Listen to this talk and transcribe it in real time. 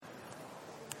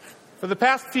For the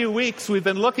past few weeks, we've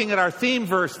been looking at our theme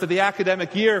verse for the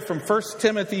academic year from 1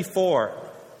 Timothy 4.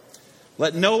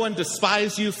 Let no one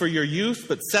despise you for your youth,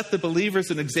 but set the believers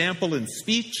an example in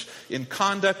speech, in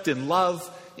conduct, in love,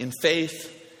 in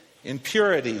faith, in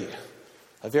purity.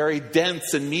 A very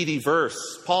dense and meaty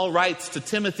verse. Paul writes to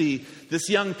Timothy, this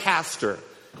young pastor,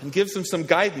 and gives him some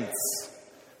guidance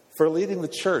for leading the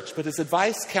church. But his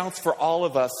advice counts for all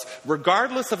of us,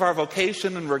 regardless of our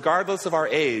vocation and regardless of our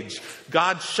age.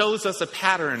 God shows us a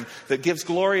pattern that gives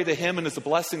glory to him and is a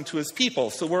blessing to his people,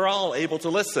 so we're all able to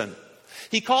listen.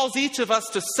 He calls each of us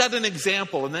to set an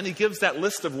example, and then he gives that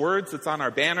list of words that's on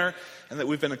our banner and that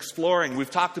we've been exploring. We've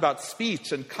talked about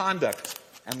speech and conduct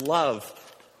and love.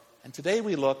 And today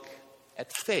we look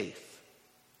at faith.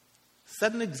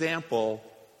 Set an example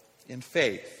in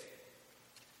faith.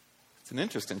 It's an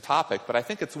interesting topic, but I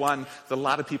think it's one that a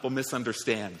lot of people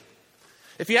misunderstand.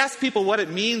 If you ask people what it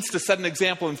means to set an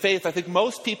example in faith, I think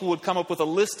most people would come up with a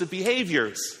list of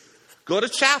behaviors. Go to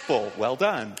chapel, well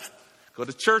done. Go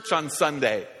to church on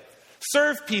Sunday.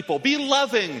 Serve people, be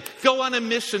loving, go on a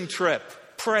mission trip,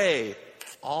 pray.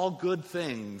 All good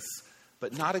things,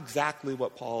 but not exactly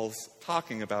what Paul's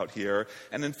talking about here.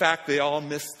 And in fact, they all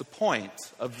miss the point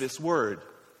of this word.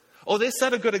 Oh, they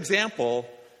set a good example,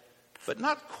 but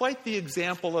not quite the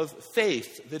example of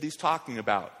faith that he's talking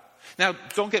about. Now,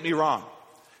 don't get me wrong.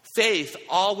 Faith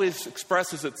always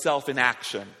expresses itself in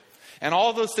action. And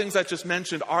all those things I just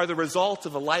mentioned are the result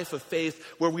of a life of faith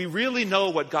where we really know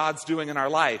what God's doing in our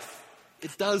life.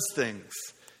 It does things.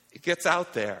 It gets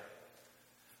out there.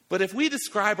 But if we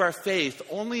describe our faith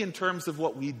only in terms of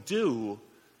what we do,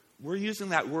 we're using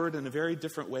that word in a very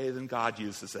different way than God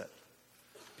uses it.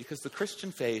 Because the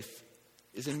Christian faith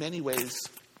is in many ways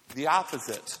the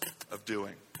opposite of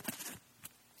doing.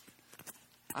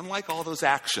 Unlike all those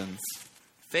actions,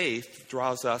 faith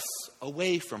draws us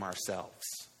away from ourselves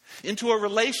into a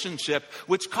relationship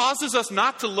which causes us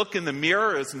not to look in the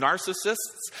mirror as narcissists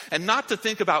and not to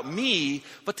think about me,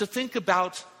 but to think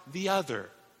about the other,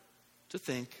 to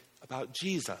think about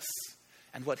Jesus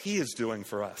and what he is doing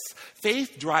for us.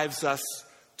 Faith drives us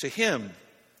to him.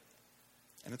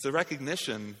 And it's a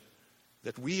recognition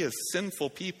that we as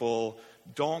sinful people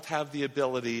don't have the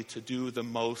ability to do the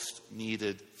most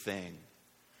needed thing,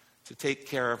 to take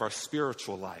care of our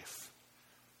spiritual life,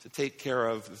 to take care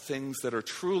of the things that are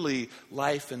truly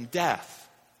life and death.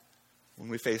 When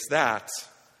we face that,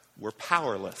 we're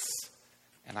powerless.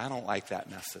 And I don't like that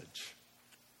message.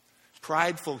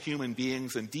 Prideful human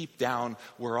beings, and deep down,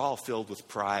 we're all filled with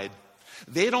pride.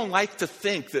 They don't like to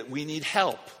think that we need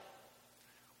help.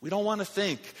 We don't want to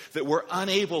think that we're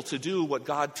unable to do what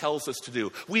God tells us to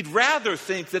do. We'd rather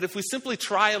think that if we simply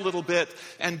try a little bit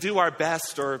and do our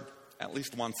best, or at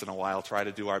least once in a while try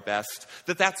to do our best,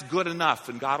 that that's good enough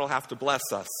and God will have to bless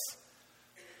us.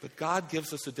 But God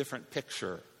gives us a different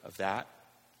picture of that.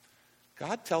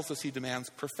 God tells us he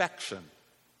demands perfection.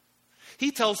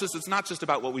 He tells us it's not just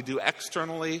about what we do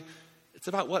externally, it's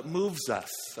about what moves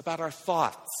us, about our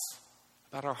thoughts,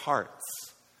 about our hearts,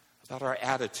 about our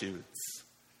attitudes.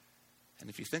 And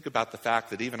if you think about the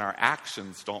fact that even our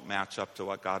actions don't match up to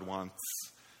what God wants,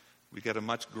 we get a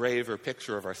much graver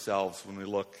picture of ourselves when we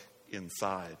look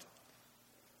inside.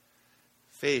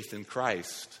 Faith in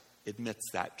Christ admits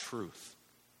that truth,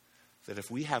 that if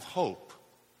we have hope,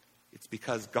 it's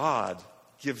because God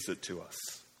gives it to us.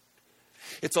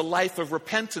 It's a life of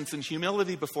repentance and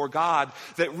humility before God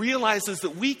that realizes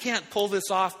that we can't pull this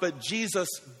off, but Jesus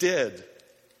did.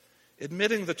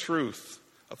 Admitting the truth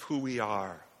of who we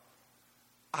are.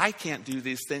 I can't do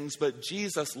these things, but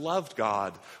Jesus loved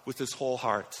God with his whole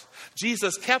heart.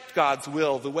 Jesus kept God's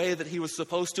will the way that he was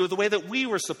supposed to, the way that we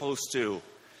were supposed to.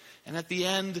 And at the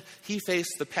end, he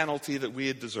faced the penalty that we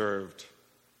had deserved.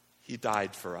 He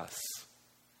died for us.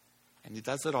 And he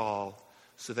does it all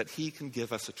so that he can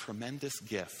give us a tremendous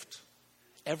gift.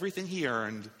 Everything he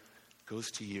earned goes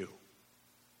to you.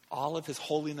 All of his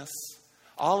holiness,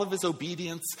 all of his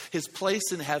obedience, his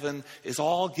place in heaven is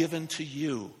all given to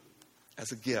you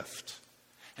as a gift.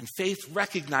 And faith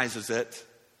recognizes it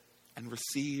and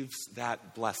receives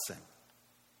that blessing.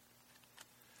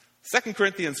 2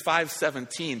 Corinthians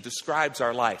 5:17 describes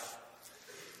our life.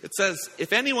 It says,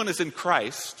 if anyone is in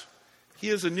Christ, he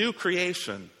is a new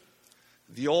creation.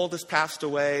 The old has passed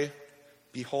away.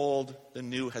 Behold, the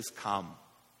new has come.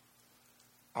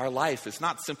 Our life is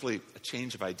not simply a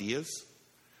change of ideas,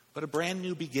 but a brand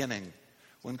new beginning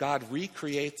when God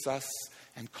recreates us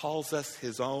and calls us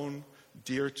his own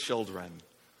dear children,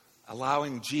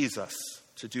 allowing Jesus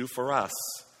to do for us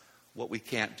what we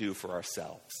can't do for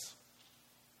ourselves.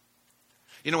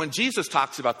 You know, when Jesus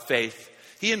talks about faith,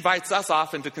 he invites us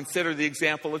often to consider the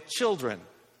example of children.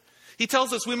 He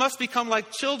tells us we must become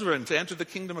like children to enter the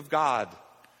kingdom of God.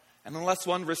 And unless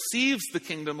one receives the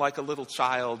kingdom like a little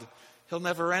child, he'll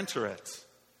never enter it.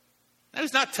 Now,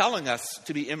 he's not telling us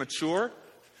to be immature,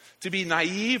 to be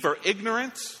naive or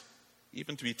ignorant,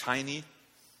 even to be tiny.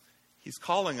 He's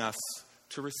calling us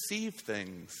to receive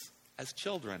things as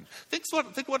children. Think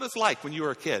what it's like when you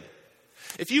were a kid.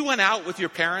 If you went out with your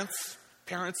parents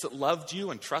that loved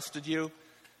you and trusted you,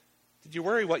 did you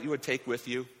worry what you would take with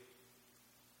you?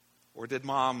 Or did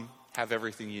mom have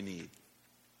everything you need?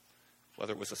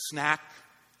 Whether it was a snack,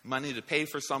 money to pay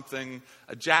for something,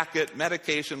 a jacket,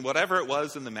 medication, whatever it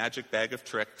was in the magic bag of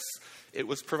tricks, it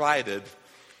was provided.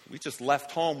 We just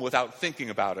left home without thinking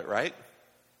about it, right?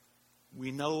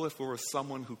 We know if we're with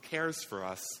someone who cares for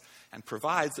us and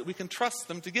provides that we can trust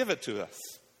them to give it to us.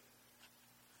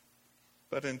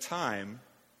 But in time,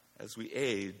 as we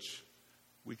age,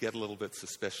 we get a little bit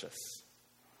suspicious.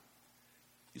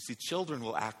 You see, children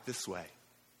will act this way.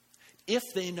 If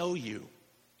they know you,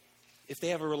 if they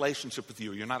have a relationship with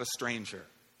you, you're not a stranger.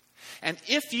 And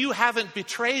if you haven't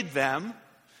betrayed them,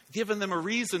 given them a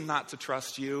reason not to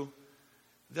trust you,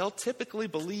 they'll typically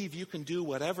believe you can do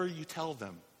whatever you tell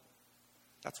them.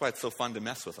 That's why it's so fun to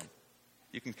mess with them.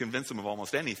 You can convince them of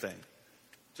almost anything.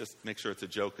 Just make sure it's a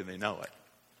joke and they know it.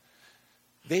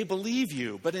 They believe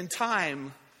you, but in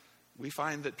time, we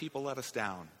find that people let us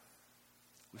down.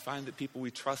 We find that people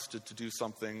we trusted to do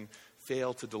something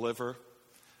fail to deliver.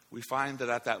 We find that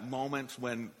at that moment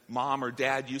when mom or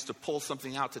dad used to pull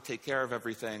something out to take care of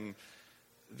everything,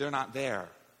 they're not there.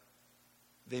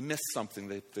 They missed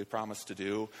something they promised to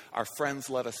do. Our friends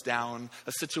let us down.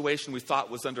 A situation we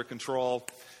thought was under control,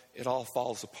 it all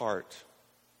falls apart.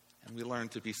 And we learn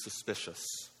to be suspicious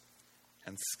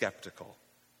and skeptical.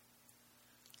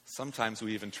 Sometimes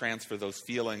we even transfer those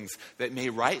feelings that may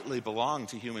rightly belong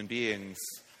to human beings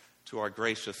to our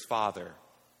gracious Father,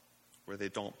 where they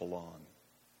don't belong.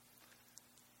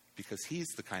 Because He's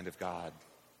the kind of God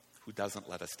who doesn't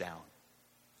let us down.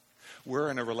 We're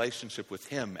in a relationship with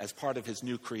Him as part of His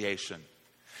new creation.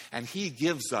 And He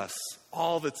gives us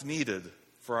all that's needed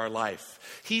for our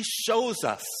life. He shows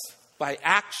us by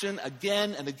action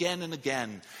again and again and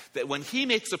again that when He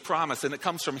makes a promise and it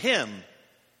comes from Him,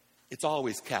 it's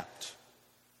always kept.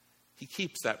 He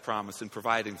keeps that promise in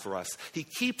providing for us. He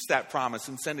keeps that promise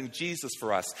in sending Jesus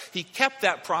for us. He kept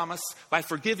that promise by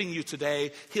forgiving you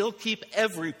today. He'll keep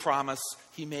every promise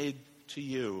He made to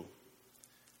you.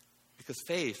 Because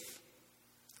faith,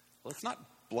 well, it's not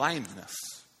blindness.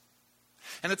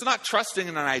 And it's not trusting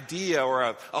in an idea or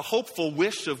a hopeful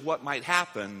wish of what might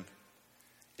happen.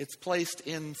 It's placed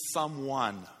in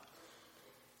someone.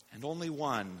 And only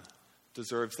one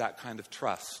deserves that kind of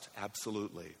trust,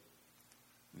 absolutely.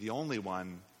 The only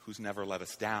one who's never let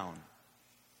us down,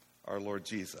 our Lord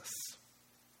Jesus.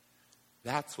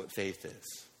 That's what faith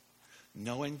is.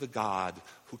 Knowing the God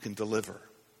who can deliver,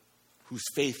 who's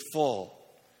faithful,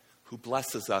 who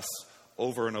blesses us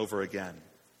over and over again.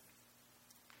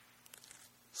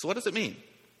 So what does it mean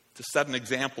to set an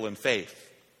example in faith?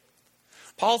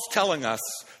 Paul's telling us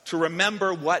to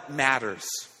remember what matters.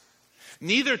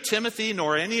 Neither Timothy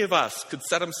nor any of us could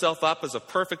set himself up as a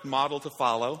perfect model to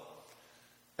follow.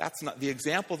 That's not the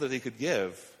example that he could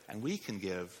give, and we can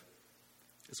give,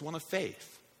 is one of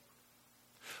faith.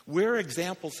 We're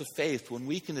examples of faith when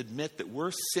we can admit that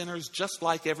we're sinners just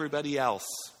like everybody else.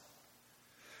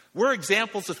 We're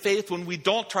examples of faith when we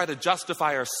don't try to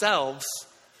justify ourselves,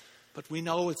 but we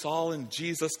know it's all in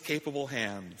Jesus' capable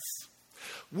hands.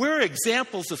 We're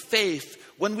examples of faith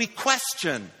when we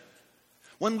question,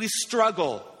 when we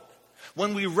struggle,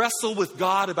 when we wrestle with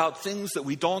God about things that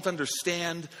we don't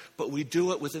understand, but we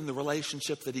do it within the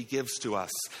relationship that He gives to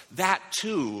us. That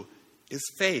too is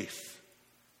faith,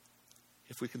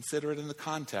 if we consider it in the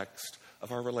context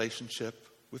of our relationship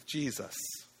with Jesus.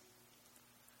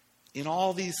 In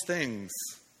all these things,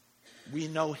 we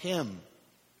know Him.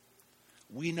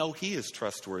 We know He is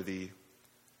trustworthy.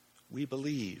 We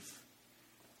believe.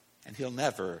 And He'll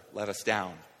never let us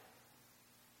down.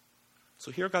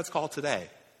 So hear God's call today.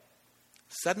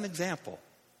 Set an example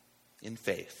in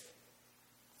faith.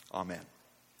 Amen.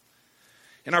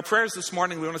 In our prayers this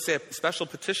morning, we want to say a special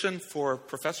petition for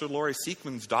Professor Lori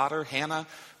Siekman's daughter, Hannah,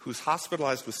 who's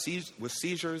hospitalized with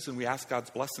seizures, and we ask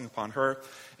God's blessing upon her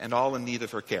and all in need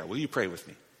of her care. Will you pray with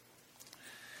me?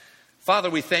 Father,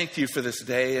 we thank You for this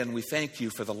day, and we thank You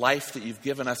for the life that You've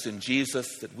given us in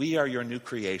Jesus, that we are Your new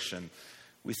creation.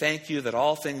 We thank You that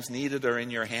all things needed are in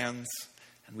Your hands.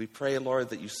 And we pray, Lord,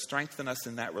 that You strengthen us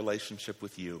in that relationship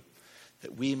with You,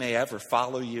 that we may ever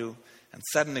follow You and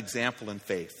set an example in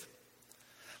faith.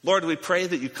 Lord, we pray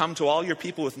that You come to all Your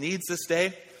people with needs this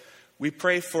day. We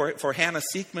pray for Hannah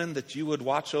Siekman, that you would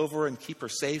watch over and keep her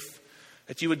safe,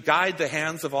 that you would guide the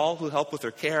hands of all who help with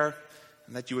her care,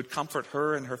 and that you would comfort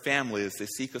her and her family as they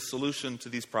seek a solution to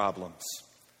these problems.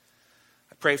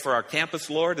 I pray for our campus,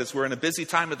 Lord, as we're in a busy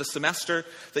time of the semester,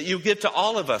 that you give to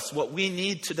all of us what we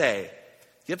need today.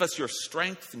 Give us your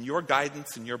strength and your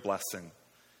guidance and your blessing,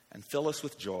 and fill us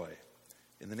with joy.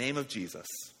 In the name of Jesus,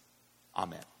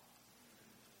 amen.